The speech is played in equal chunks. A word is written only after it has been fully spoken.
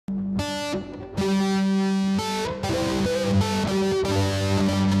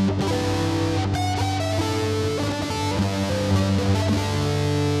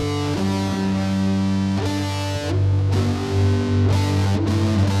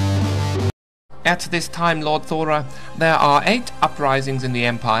At this time, Lord Thora, there are 8 uprisings in the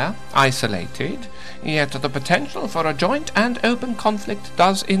Empire, isolated, yet the potential for a joint and open conflict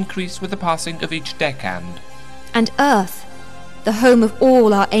does increase with the passing of each decade. And Earth, the home of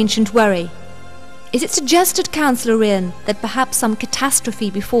all our ancient worry. Is it suggested, Councillor Ryan, that perhaps some catastrophe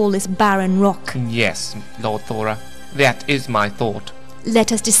befall this barren rock? Yes, Lord Thora, that is my thought.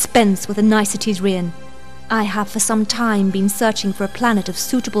 Let us dispense with the niceties, Ryan. I have for some time been searching for a planet of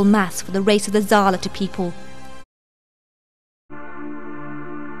suitable mass for the race of the Zala to people.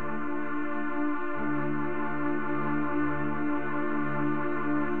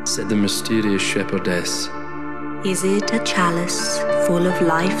 Said the mysterious shepherdess. Is it a chalice full of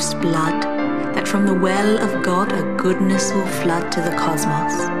life's blood, that from the well of God a goodness will flood to the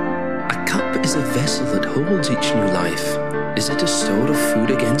cosmos? A cup is a vessel that holds each new life. Is it a store of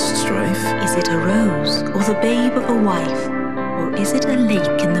food against strife? Is it a rose, or the babe of a wife? Or is it a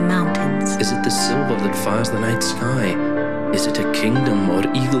lake in the mountains? Is it the silver that fires the night sky? Is it a kingdom or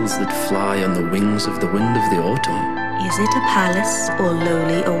eagles that fly on the wings of the wind of the autumn? Is it a palace or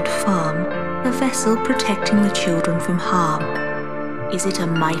lowly old farm, a vessel protecting the children from harm? Is it a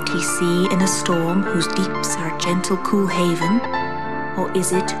mighty sea in a storm whose deeps are a gentle cool haven? Or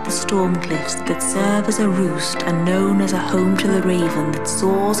is it the storm cliffs that serve as a roost and known as a home to the raven that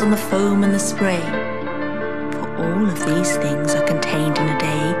soars on the foam and the spray? For all of these things are contained in a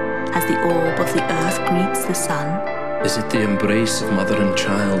day, as the orb of the earth greets the sun. Is it the embrace of mother and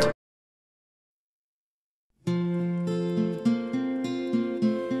child?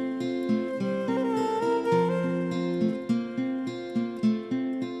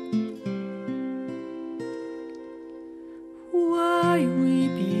 Why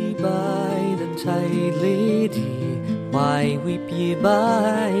weep ye by the tide, lady? Why weep ye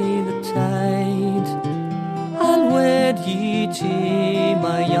by the tide? I'll wed ye to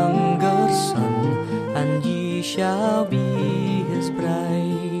my younger son, and ye shall be his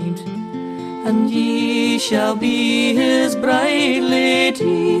bride. And ye shall be his bride,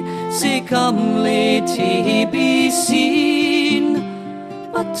 lady, say comely to be seen.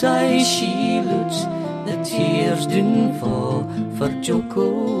 But I she loot the tears didn't fall for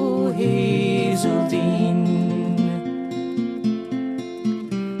Joko Hazeldine.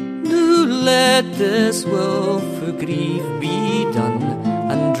 Do let this woeful grief be done,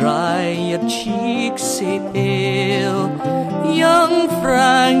 and dry your cheeks, say pale. Young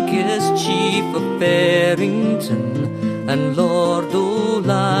Frank is chief of Barrington, and Lord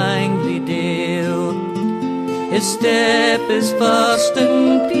O'Langley-Dale. His step is first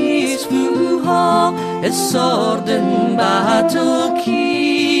in peaceful hall, his sword in battle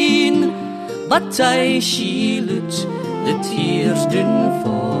keen. But I she loot the tears didn't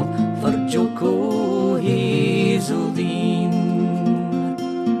fall for Joko Hazeldine.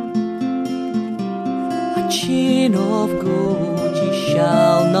 A chain of gold ye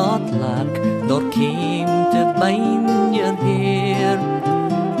shall not lack, nor came to bind your hair,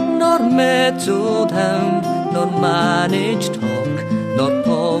 nor mettled hound, nor managed hawk, nor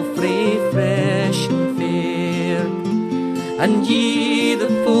palfrey fresh and fair. And ye the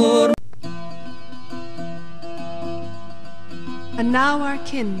four. And now our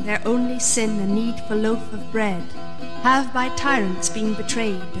kin, their only sin, a need for loaf of bread, have by tyrants been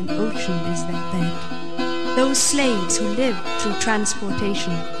betrayed, and ocean is their bed. Those slaves who lived through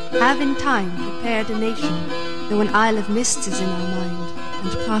transportation have in time prepared a nation, though an isle of mists is in our mind,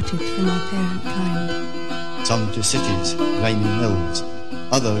 and parted from our parent kind. Some to cities, grimy mills,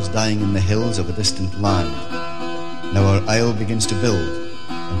 others dying in the hills of a distant land. Now our isle begins to build,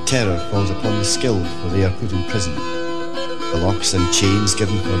 and terror falls upon the skilled, for they are put in prison. The locks and chains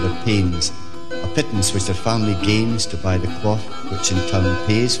given for their pains, a pittance which their family gains to buy the cloth, which in turn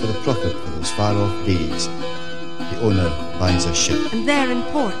pays for the profit for those far-off days. The owner buys a ship. And there in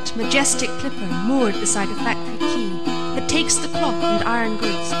port, majestic clipper moored beside a factory quay, that takes the cloth and iron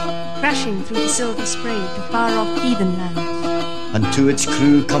goods, crashing through the silver spray to far-off heathen lands. And to its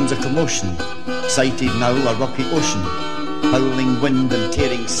crew comes a commotion, sighted now a rocky ocean, howling wind and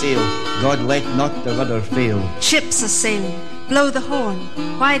tearing sail, God let not the rudder fail. Ships are sailing, blow the horn,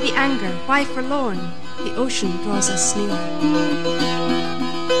 why the anger, why forlorn? The ocean draws us near.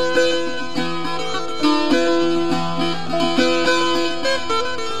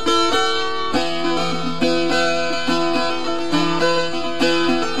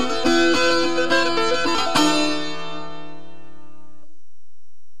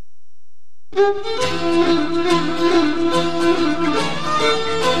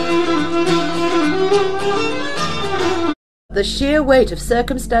 The sheer weight of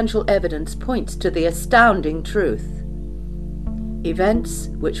circumstantial evidence points to the astounding truth. Events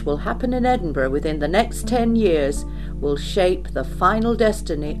which will happen in Edinburgh within the next 10 years will shape the final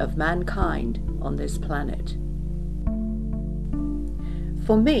destiny of mankind on this planet.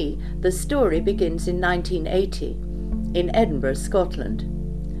 For me, the story begins in 1980, in Edinburgh, Scotland.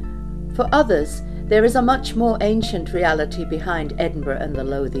 For others, there is a much more ancient reality behind Edinburgh and the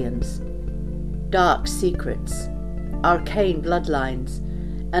Lothians. Dark secrets, arcane bloodlines,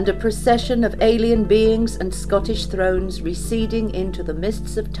 and a procession of alien beings and Scottish thrones receding into the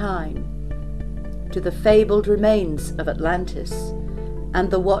mists of time, to the fabled remains of Atlantis, and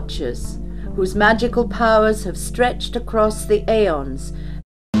the Watchers, whose magical powers have stretched across the aeons